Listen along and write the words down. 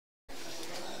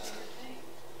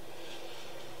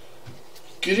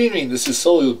Good evening, this is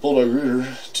Sully with Bulldog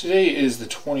Rooter. Today is the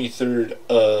 23rd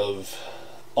of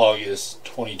August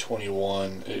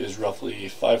 2021. It is roughly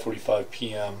 5:45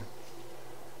 p.m.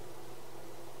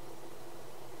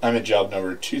 I'm at job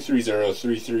number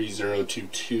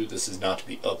 230-33022. This is not to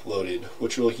be uploaded.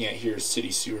 What you're looking at here is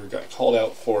City Sewer. Got called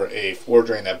out for a floor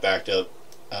drain that backed up.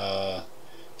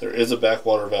 There is a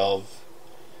backwater valve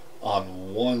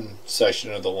on one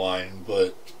section of the line,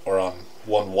 or on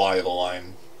one Y of the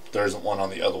line. There isn't one on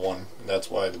the other one, and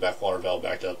that's why the backwater valve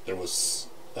backed up. There was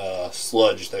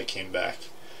sludge that came back.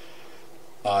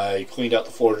 I cleaned out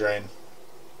the floor drain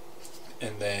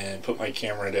and then put my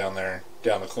camera down the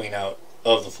clean out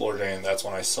of the floor drain. That's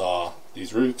when I saw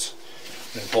these roots.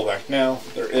 I'm going to pull back now.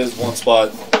 There is one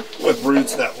spot with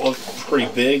roots that look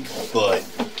pretty big, but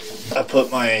I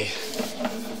put my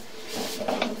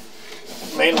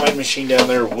mainline machine down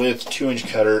there with 2-inch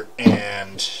cutter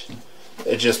and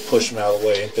it just pushed them out of the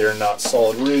way. They're not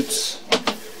solid roots.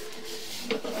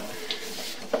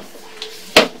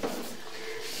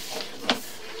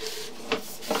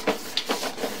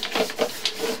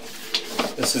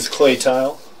 This is clay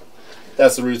tile.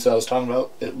 That's the roots I was talking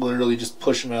about. It literally just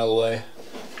pushed them out of the way.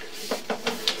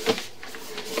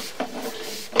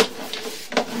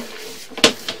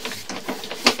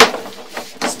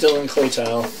 Still in clay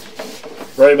tile.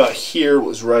 Right about here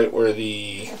was right where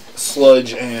the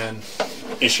sludge and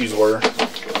issues were.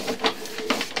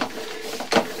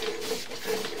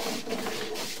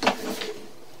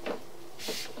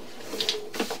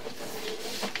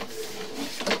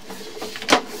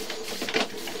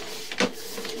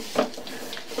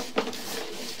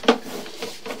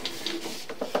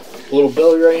 A little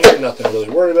belly right here, nothing to really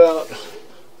worry about.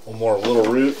 One more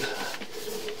little root.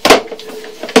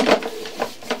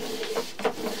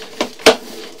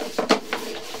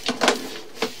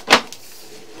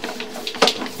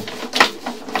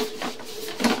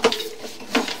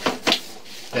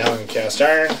 Now in cast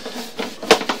iron,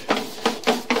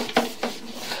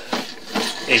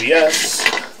 ABS,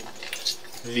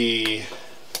 the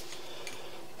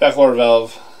backwater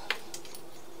valve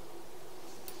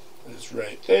is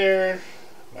right there.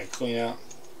 My clean out,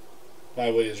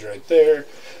 my way is right there.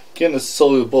 Again, this is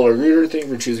Sully with Bulldog Rooter. Thank you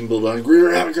for choosing Bulldog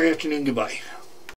Rooter. Have a great afternoon. Goodbye.